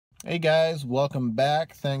Hey guys, welcome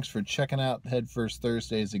back. Thanks for checking out Head First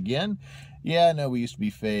Thursdays again. Yeah, I know we used to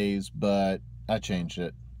be Phase, but I changed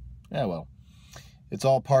it. Yeah, well, it's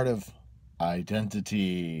all part of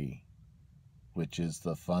identity, which is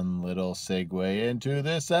the fun little segue into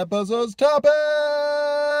this episode's topic.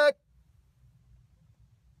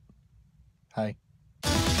 Hi.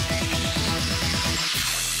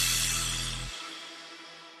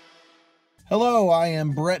 Hello, I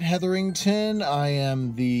am Brett Hetherington. I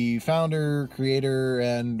am the founder, creator,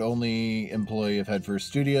 and only employee of Head First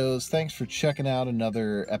Studios. Thanks for checking out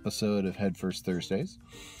another episode of Head First Thursdays.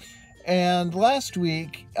 And last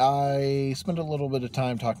week, I spent a little bit of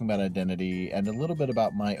time talking about identity and a little bit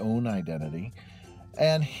about my own identity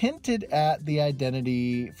and hinted at the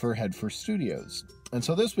identity for Head First Studios. And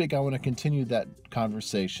so this week, I want to continue that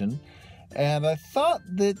conversation. And I thought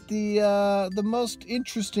that the most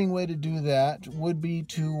interesting way to do that would be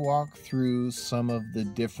to walk through some of the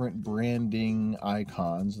different branding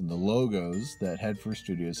icons and the logos that Head First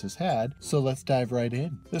Studios has had. So let's dive right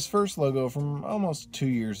in. This first logo from almost 2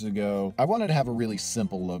 years ago, I wanted to have a really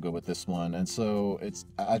simple logo with this one, and so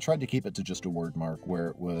I tried to keep it to just a word mark where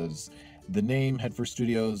it was the name Head First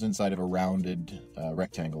Studios inside of a rounded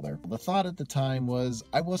rectangle there. The thought at the time was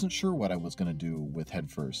I wasn't sure what I was going to do with Head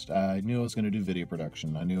First. I knew I was going to do video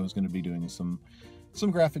production. I knew I was going to be doing some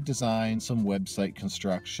graphic design, some website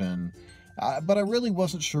construction, but I really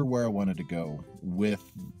wasn't sure where I wanted to go with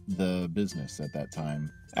the business at that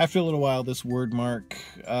time. After a little while, this word mark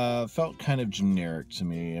felt kind of generic to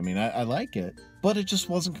me. I mean, I like it, but it just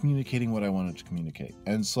wasn't communicating what I wanted to communicate.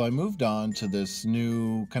 And so I moved on to this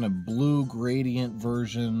new kind of blue gradient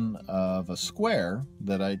version of a square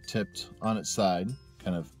that I tipped on its side,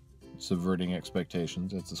 kind of subverting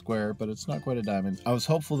expectations. It's a square, but it's not quite a diamond. I was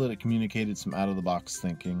hopeful that it communicated some out-of-the-box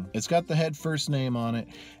thinking. It's got the Head First name on it.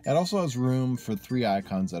 It also has room for 3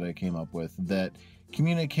 icons that I came up with that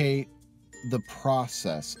communicate the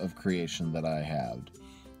process of creation that I had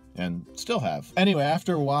and still have. Anyway,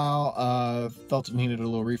 after a while, felt it needed a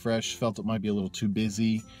little refresh, felt it might be a little too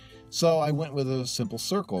busy. So I went with a simple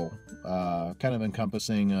circle, kind of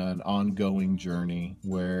encompassing an ongoing journey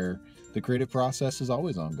where the creative process is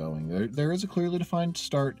always ongoing. There is a clearly defined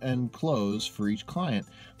start and close for each client,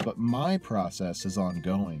 but my process is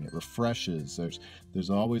ongoing. It refreshes. There's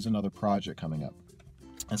always another project coming up.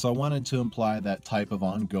 And so I wanted to imply that type of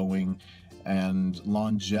ongoing and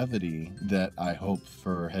longevity that I hope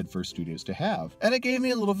for Head First Studios to have. And it gave me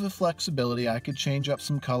a little bit of flexibility. I could change up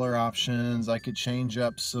some color options. I could change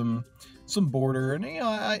up some border, and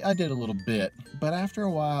I did a little bit. But after a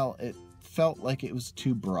while, it felt like it was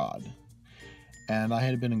too broad. And I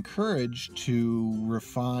had been encouraged to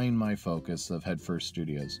refine my focus of Head First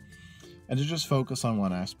Studios and to just focus on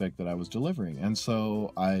one aspect that I was delivering. And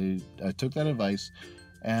so I took that advice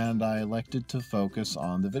and I elected to focus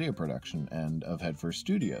on the video production end of Head First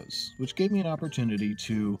Studios, which gave me an opportunity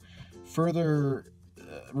to further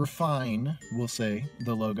refine, we'll say,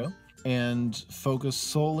 the logo and focus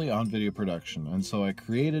solely on video production. And so I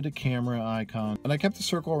created a camera icon, and I kept the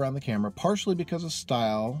circle around the camera, partially because of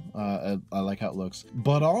style. I like how it looks,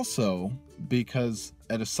 but also because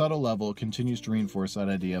at a subtle level, it continues to reinforce that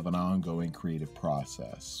idea of an ongoing creative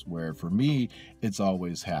process, where for me, it's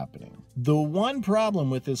always happening. The one problem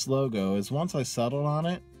with this logo is once I settled on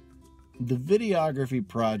it, the videography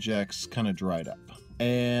projects kind of dried up.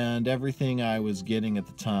 And everything I was getting at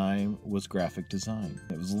the time was graphic design.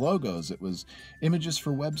 It was logos, it was images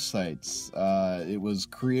for websites, it was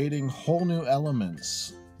creating whole new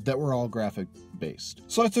elements that were all graphic based.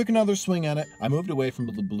 So I took another swing at it. I moved away from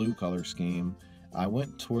the blue color scheme. I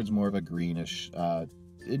went towards more of a greenish,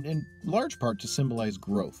 in large part to symbolize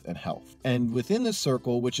growth and health. And within this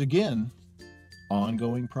circle, which again,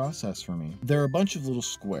 ongoing process for me, there are a bunch of little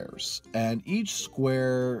squares, and each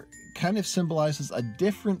square kind of symbolizes a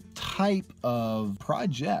different type of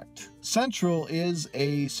project. Central is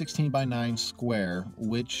a 16:9 square,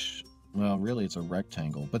 which, well, really it's a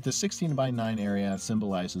rectangle, but the 16:9 area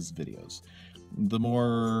symbolizes videos. The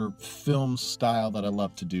more film style that I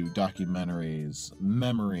love to do, documentaries,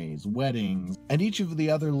 memories, weddings, and each of the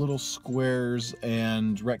other little squares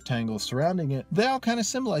and rectangles surrounding it, they all kind of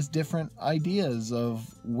symbolize different ideas of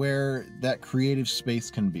where that creative space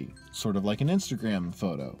can be. Sort of like an Instagram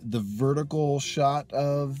photo, the vertical shot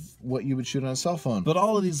of what you would shoot on a cell phone. But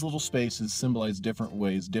all of these little spaces symbolize different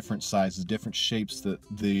ways, different sizes, different shapes that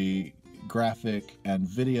the graphic and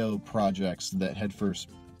video projects that Head First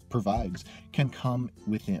provides can come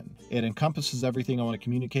within. It encompasses everything I want to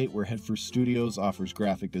communicate, where Headfirst Studios offers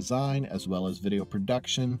graphic design as well as video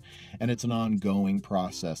production, and it's an ongoing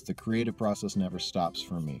process. The creative process never stops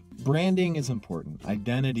for me. Branding is important.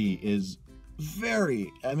 Identity is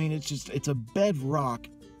it's a bedrock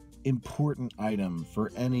important item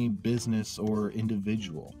for any business or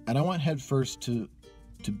individual. And I want Headfirst to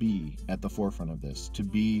be at the forefront of this, to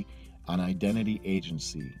be an identity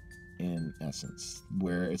agency in essence,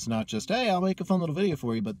 where it's not just, hey, I'll make a fun little video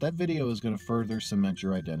for you, but that video is going to further cement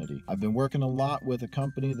your identity. I've been working a lot with a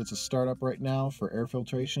company that's a startup right now for air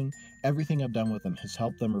filtration. Everything I've done with them has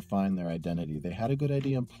helped them refine their identity. They had a good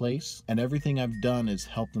idea in place, and everything I've done is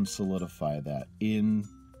help them solidify that in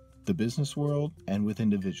the business world and with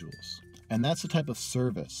individuals. And that's the type of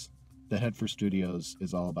service that Headfirst Studios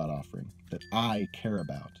is all about offering, that I care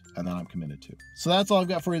about and that I'm committed to. So that's all I've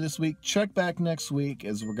got for you this week. Check back next week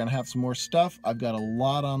as we're going to have some more stuff. I've got a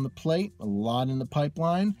lot on the plate, a lot in the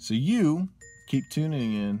pipeline. So you keep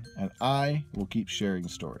tuning in and I will keep sharing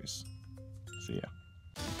stories. See ya.